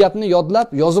 Bu gapni yodlab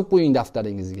yozib qo'ying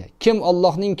daftaringizga. Kim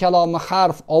Allohning kalomi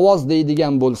harf, ovoz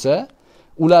deydigan bo'lsa,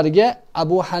 ularga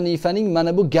Abu Hanifaning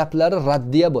mana bu gaplari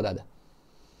raddiya bo'ladi.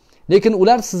 Lekin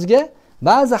ular sizga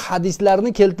ba'zi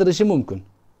hadislarni keltirishi mumkin.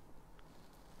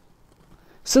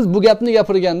 Siz bu gapni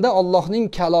gapirganda Allohning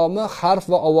kalomi harf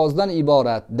va ovozdan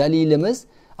iborat. Dalilimiz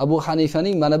Abu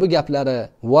Hanifaning mana bu gaplari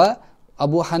va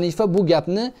Abu Hanifa bu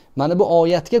gapni mana bu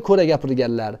oyatga ko'ra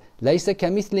gapirganlar. Laysa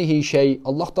kamislihi shay.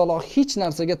 Alloh taolo hech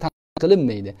narsaga tanqid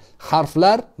qilinmaydi.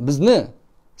 Harflar bizni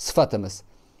sifatimiz.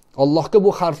 Allohga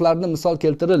bu harflarni misol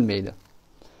keltirilmaydi.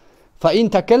 Fa in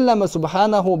takallama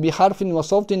subhanahu bi harfin wa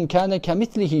sawtin kana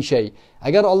kamithlihi shay.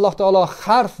 Agar Alloh taolo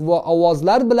harf va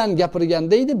ovozlar bilan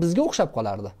gapirganda edi, bizga o'xshab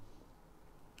qolardi.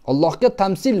 Allohga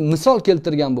tamsil, misol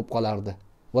keltirgan bo'lib qolardi.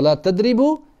 Wala tadribu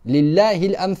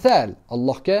lillahil amsal.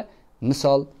 Allohga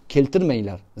misol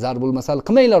keltirmanglar, zarbul masal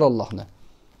qilmanglar Allohni.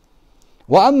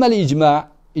 Va ammal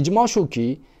ijma' shuki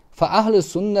fa ahli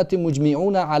sunnati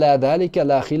mujmi'una ala zalika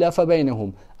la khilafa baynahum.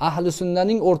 Ahli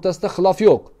sunnaning o'rtasida xilof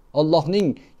yo'q. Allohning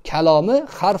kalomi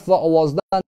harf va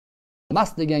ovozdan emas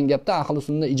degan gapda ahli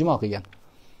sunna ijmo' qilgan.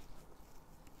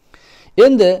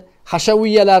 Endi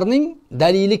hashaviyalarning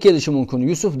dalili kelishi mumkin.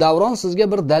 Yusuf Davron sizga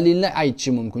bir dalilni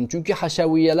aytishi mumkin. Chunki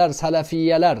hashaviyalar,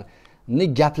 salafiyalar ni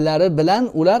gaplari bilan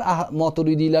ular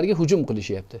moturidiylarga hujum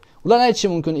qilishyapti. Ular aytishi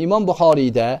mumkin, Imom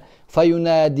Buxoriyda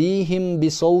fayunadihim bi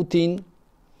sawtin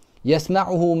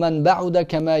yasma'uhu man ba'uda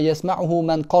kama yasma'uhu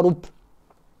man qarub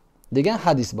degan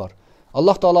hadis bor.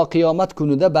 Alloh taolo qiyomat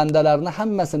kunida bandalarni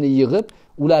hammasini yig'ib,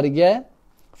 ularga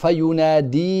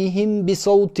fayunadihim bi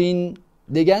sawtin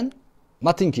degan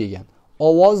matn kelgan.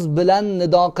 Ovoz bilan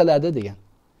nido qiladi degan.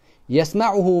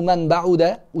 Yasma'uhu man ba'uda,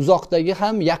 uzoqdagi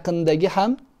ham, yaqindagi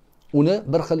ham uni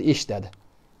bir xil eshitadi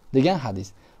degan hadis.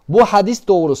 Bu hadis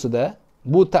to'g'risida,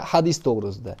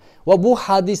 va bu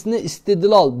hadisni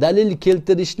istidlol, dalil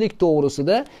keltirishlik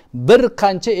to'g'risida bir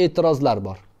qancha e'tirozlar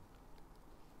bor.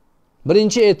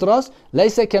 Birinchi e'tiroz,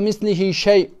 laysa kamislihi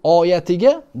shay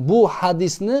oyatiga bu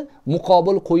hadisni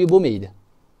muqobil qo'yib bo'lmaydi.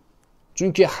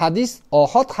 Chunki hadis,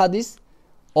 ohad hadis,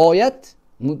 oyat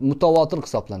mutavotir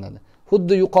hisoblanadi.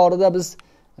 Xuddi yuqorida biz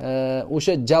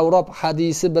o'sha javrob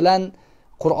hadisi bilan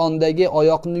Qur'ondagi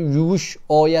oyoqni yuvish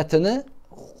oyatini,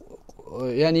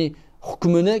 ya'ni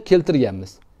hukmini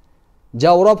keltirganmiz.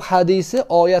 Javrob hadisi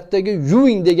oyatdagi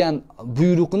yuving degan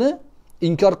buyruqni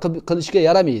inkor qilishga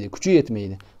yaramaydi, kuchi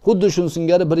yetmaydi. Xuddi shuni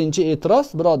singari birinchi e'tiroz,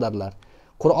 birodarlar.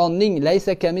 Qur'onning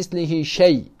laysa kamislihi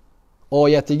shay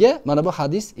oyatiga mana bu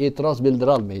hadis e'tiroz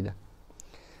bildira olmaydi.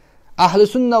 Ahli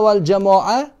sunna val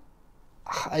jamoa,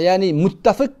 ya'ni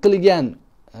muttafiq qilgan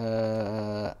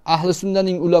ahli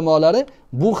sunnaning ulamolari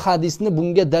bu hadisni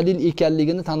bunga dalil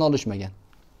ekanligini tan olishmagan.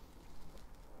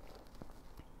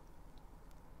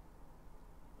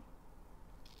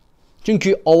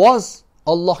 Chunki ovoz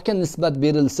Allohga nisbat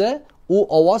berilsa, u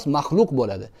ovoz maxluq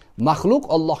bo'ladi. Maxluq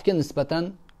Allohga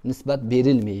nisbat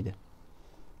berilmaydi.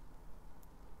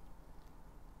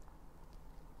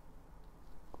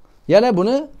 Yana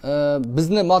buni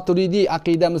bizni Maturidiy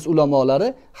aqidamiz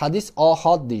ulamolari hadis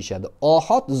ohod deyshadi.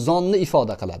 Ohod zonni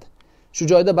ifoda qiladi. Shu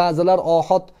joyda ba'zilar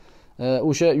ohod,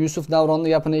 o'sha Yusuf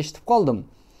Davronning gapini eshitib qoldim.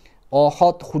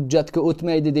 Ohod hujjatga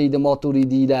o'tmaydi deydi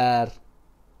Maturidiylar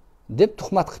deb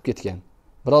tuhmat qilib ketgan.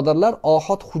 Birodarlar,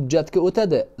 ohod hujjatga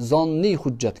o'tadi, zonni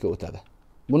hujjatga o'tadi.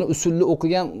 Buni usulli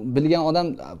o'qigan, bilgan odam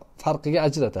farqiga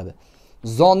ajratadi.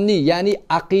 Zonni, ya'ni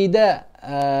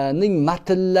aqidaning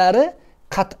matnlari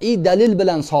qat'iy dalil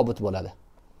bilan sobit bo'ladi.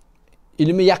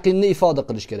 Ilmi yaqinni ifoda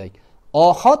qilish kerak.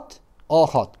 Ohod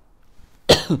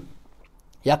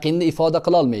yaqinni ifoda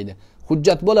qila olmaydi.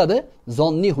 hujjat bo'ladi,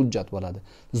 zonni hujjat bo'ladi.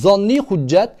 Zonni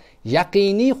hujjat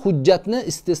yaqiniy hujjatni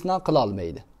istisno qila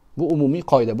olmaydi. Bu umumiy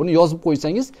qoida. Buni yozib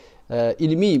qo'ysangiz,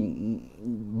 ilmiy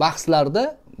bahslarda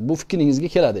bu fikringizga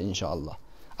keladi inshaalloh.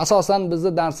 Asosan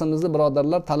bizni darsimizni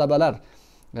birodarlar, talabalar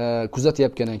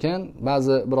kuzatyapkan ekan.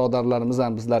 Ba'zi birodarlarimiz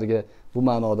ham bizlarga bu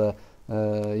ma'noda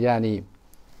ya'ni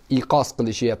iqos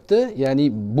qilishyapti. Ya'ni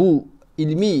bu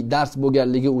ilmiy dars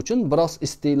bo'lganligi uchun biroz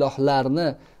istilohlarni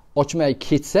ochmay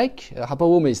ketsak, xafa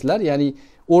bo'lmaysizlar. Ya'ni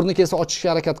o'rni kelsa ochishga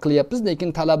harakat qilyapmiz, lekin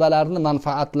talabalarni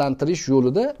manfaatlantirish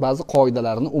yo'lida ba'zi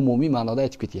qoidalarni umumiy ma'noda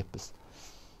aytib ketyapmiz.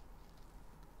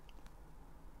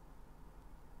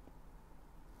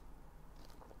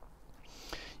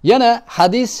 Yana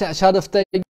hadis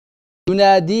sharifdagi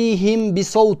yunadihim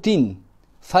bisawtin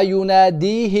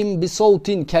fayunadihim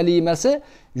bisawtin kalimasi,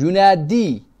 yunadi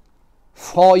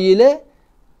foili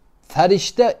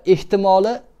farishta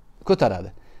ehtimoli ko'taradi.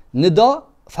 Nido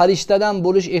farishtadan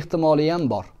bo'lish ehtimoli ham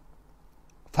bor.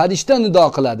 Farishta nido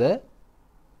qiladi.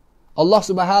 Alloh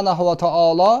subhanahu va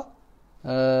taolo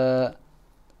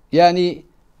ya'ni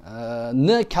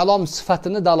kalom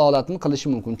sifatini dalolatini qilishi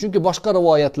mumkin. Chunki boshqa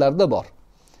rivoyatlarda bor.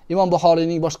 Imom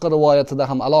Buxoriyning boshqa rivoyatida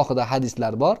ham alohida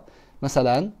hadislar bor.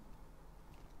 Masalan,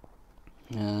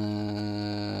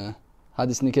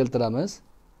 hadisni keltiramiz.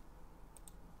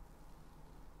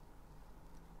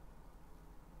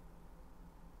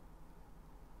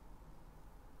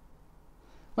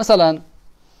 Masalan,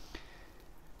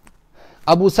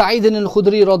 Abu Sa'id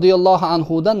al-Khudri radhiyallohu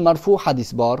anhu dan marfu hadis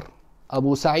bor.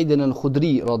 Abu Sa'id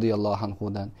al-Khudri radhiyallohu anhu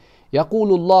dan يقول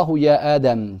الله يا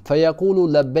آدم فيقول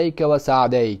لبيك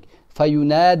وسعديك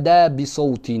فينادى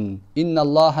بصوت إن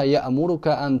الله يأمرك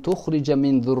أن تخرج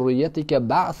من ذريتك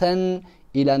بعثا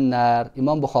إلى النار.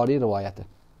 İmam Buxoriy rivoyati.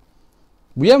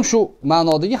 Bu ham shu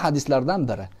ma'nodagi hadislardan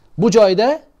biri. Bu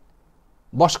joyda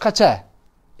boshqacha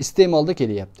iste'molda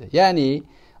kelyapti. Ya'ni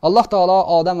Alloh taolo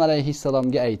Odam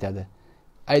alayhissalomga aytadi.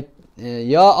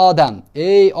 Ya Odam,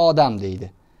 ey Odam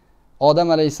deydi. Odam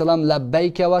alayhissalom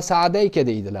labbayka va sa'dayka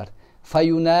deydilar.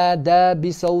 Fayunada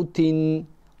bisawtin,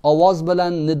 ovoz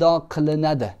bilan nido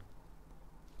qilinadi.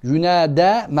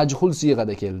 Yunada majhul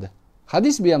siyg'ada keldi.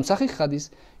 Hadis bu ham sahih hadis.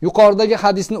 Yuqoridagi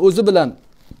hadisni o'zi bilan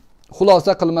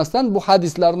xulosa qilmasdan bu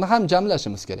hadislarni ham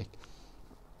jamlashimiz kerak.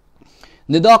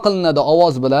 Nido qilinadi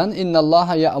ovoz bilan,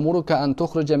 innalloha ya'muruka an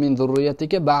tukhrija min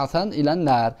zurriyatika ba'san ila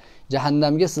an-nar.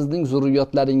 Jahannamga sizning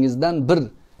zurriyotlaringizdan bir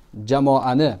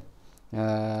jamoani,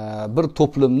 bir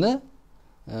to'plimni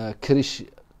kirish,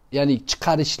 ya'ni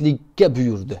chiqarishlikka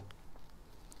buyurdi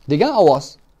degan ovoz.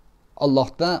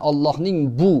 Allohning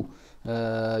bu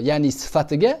ya'ni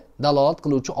sifatiga dalolat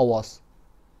qiluvchi ovoz.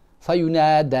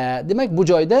 Fayunada. Demak, bu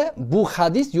joyda bu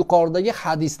hadis yuqoridagi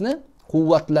hadisni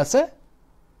quvvatlasa,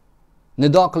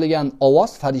 nido qilgan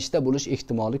ovoz farishta bo'lish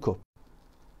ehtimoli ko'p.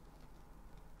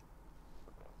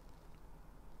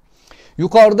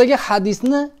 Yuqoridagi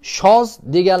hadisni shoz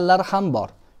deganlar ham bor.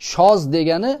 Shoz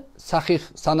degani sahih,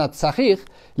 sanad sahih,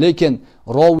 lekin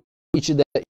roviy ichida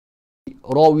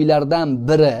roviylardan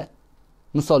biri,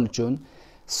 misol uchun,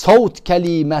 savt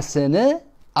kalimasini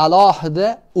alohida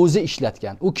o'zi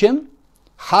ishlatgan. U kim?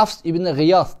 Hafs ibn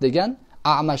G'iyos degan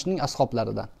A'mashning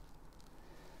ashablaridan.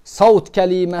 Savt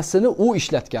kalimasini u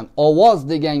ishlatgan. Ovoz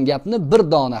degan gapni bir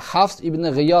dona Hafs ibn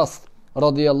G'iyos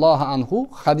radhiyallohu anhu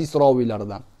hadis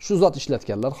roviylaridan shu zot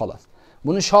ishlatganlar xolos.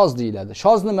 Buni shoz deyiladi.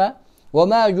 Shoz nima? Va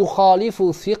ma yukhalifu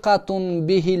thiqatun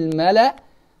bihil mala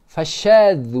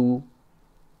fashadhu.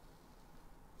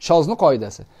 Shozning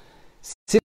qoidasi.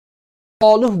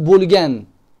 Solih bo'lgan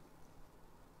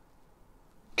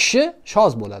kishi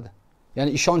shoz bo'ladi.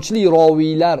 Ya'ni ishonchli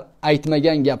roviylar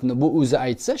aytmagan gapni bu o'zi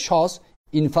aytsa, shoz,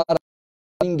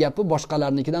 infarning gapi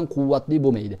boshqalarnikidan quvvatli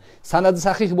bo'lmaydi. Sanadi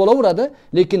sahih bo'laveradi,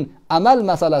 lekin amal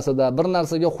masalasida, bir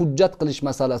narsaga hujjat qilish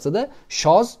masalasida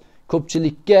shoz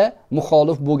ko'pchilikka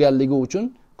muxolif bo'lganligi uchun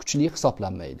kuchli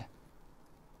hisoblanmaydi.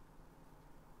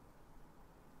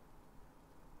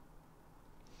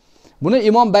 Buni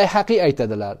Imom Bayhaqiy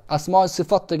aytadilar. Asmo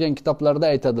sifat degan kitoblarda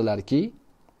aytadilarki,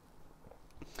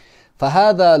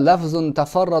 فهذا لفظ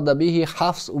تفرد به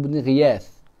حفص ibn G'iyas.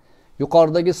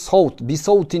 Yuqoridagi savt,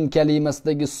 bisavtin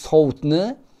kalimasidagi savtni,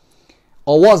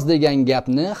 ovoz degan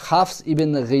gapni Hafs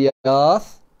ibn G'iyas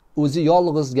o'zi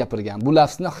yolg'iz gapirgan. Bu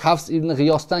lafzni Hafs ibn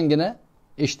G'iyosdangina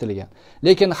eshitilgan.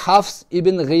 Lekin Hafs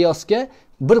ibn G'iyosga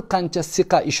bir qancha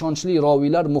siqa ishonchli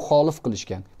roviylar muxolif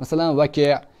qilishgan. Masalan,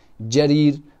 Vaki',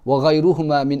 Jarir va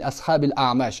g'ayruhuma min ashabil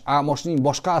A'mash. A'mashning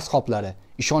boshqa ashablari,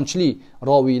 ishonchli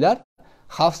roviylar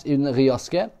Hafs ibn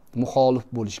G'iyosga muxolif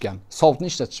bo'lishgan. Savtni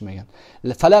ishlatishmagan.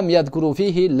 Falam yadkuru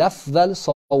fihi lafzal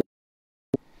savt.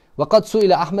 Wa qad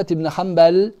su'ila Ahmad ibn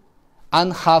Hanbal an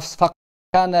Hafs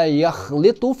kana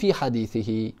yaxlitu fi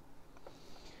hadithihi.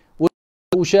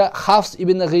 O'sha Hafs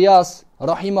ibn G'iyos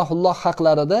roҳимаҳуллоҳ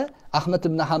haqlarida Ahmad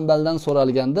ibn Hanbaldan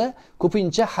so'ralganda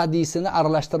ko'pincha hadisini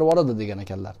aralashtirib yuboradi degan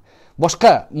ekanlar.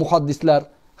 Boshqa muhaddislar,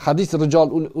 hadis rijol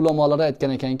ulamolari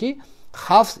aytgan ekanki,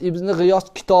 Hafs ibn G'iyos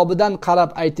kitobidan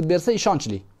qarab aytib bersa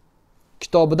ishonchli.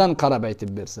 Kitobidan qarab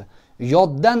aytib bersa,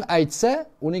 yoddan aytsa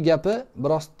uni gapi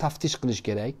biroz taftish qilish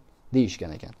kerak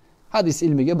deyishgan ekan. Hadis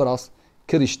ilmiga biroz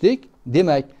kirishdik.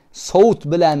 Demak, sovut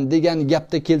bilan degan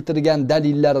gapda keltirgan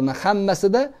dalillarini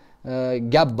hammasida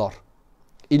gap bor.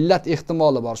 Illat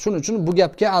ehtimoli bor. Shuning uchun bu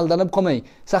gapga aldanib qolmang.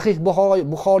 Sahih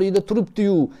Buxoriyda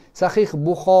turibdi-yu, Sahih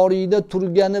Buxoriyda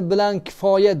turgani bilan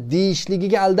kifoya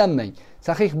deyishligiga aldanmang.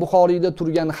 Sahih Buxoriyda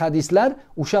turgan hadislar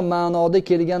o'sha ma'noda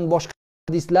kelgan boshqa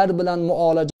hadislar bilan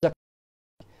muolaja,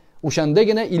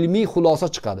 o'shandagina ilmiy xulosa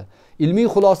chiqadi. Ilmiy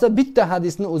xulosa bitta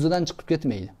hadisni o'zidan chiqib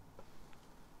ketmaydi.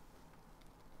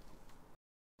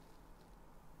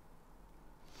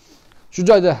 Shu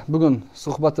joyda bugun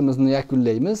suhbatimizni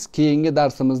yakunlaymiz. Keyingi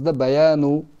darsimizda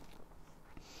bayanu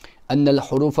annal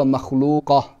hurufa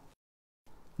makhluqa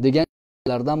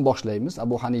deganlardan boshlaymiz.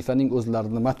 Abu Hanifaning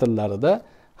o'zlarining matnlarida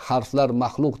harflar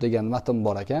maxluq degan matn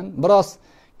bor ekan. Biroz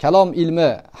kalom ilmi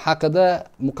haqida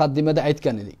muqaddimada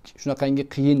aytgan edik. Shunaqangi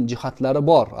qiyin jihatlari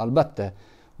bor, albatta.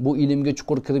 Bu ilmga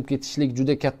chuqur kirib ketishlik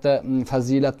juda katta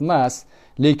fazilat emas,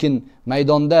 lekin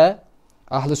maydonda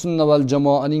ahli sunna val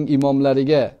jamoaning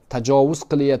imomlariga tajovuz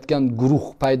qilayotgan guruh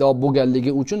paydo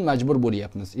bo'lganligi uchun majbur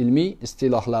bo'lyapmiz ilmiy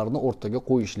istilohlarni o'rtaga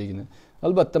qo'yishligini.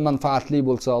 Albatta manfaatli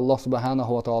bo'lsa Alloh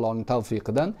subhanahu va taoloning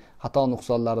tavfiqidan xato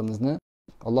nuqsonlarimizni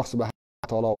Alloh subhanahu va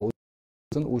taolo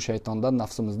u shaytondan,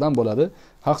 nafsimizdan bo'ladi.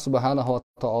 Haq subhanahu va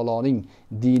taoloning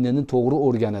dinini to'g'ri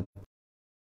o'rganib,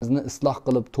 bizni isloh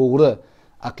qilib to'g'ri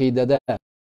aqidada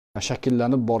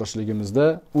shakllanib borishligimizda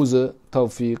o'zi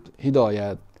tavfiq,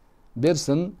 hidoyat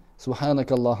bersin.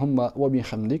 Subhanakallahumma va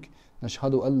bihamdik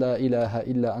nashhadu an la ilaha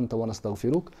illa anta va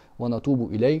nastaghfiruk va natubu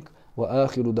ilayk va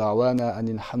akhiru da'wana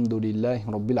anil hamdulillahi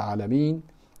rabbil alamin.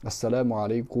 Assalomu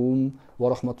alaykum va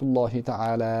rahmatullohi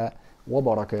ta'ala va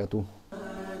barakatuh.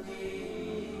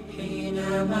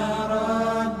 حينما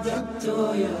رددت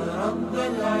يا رب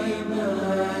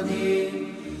العباد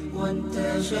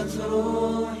وانتشت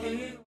روحي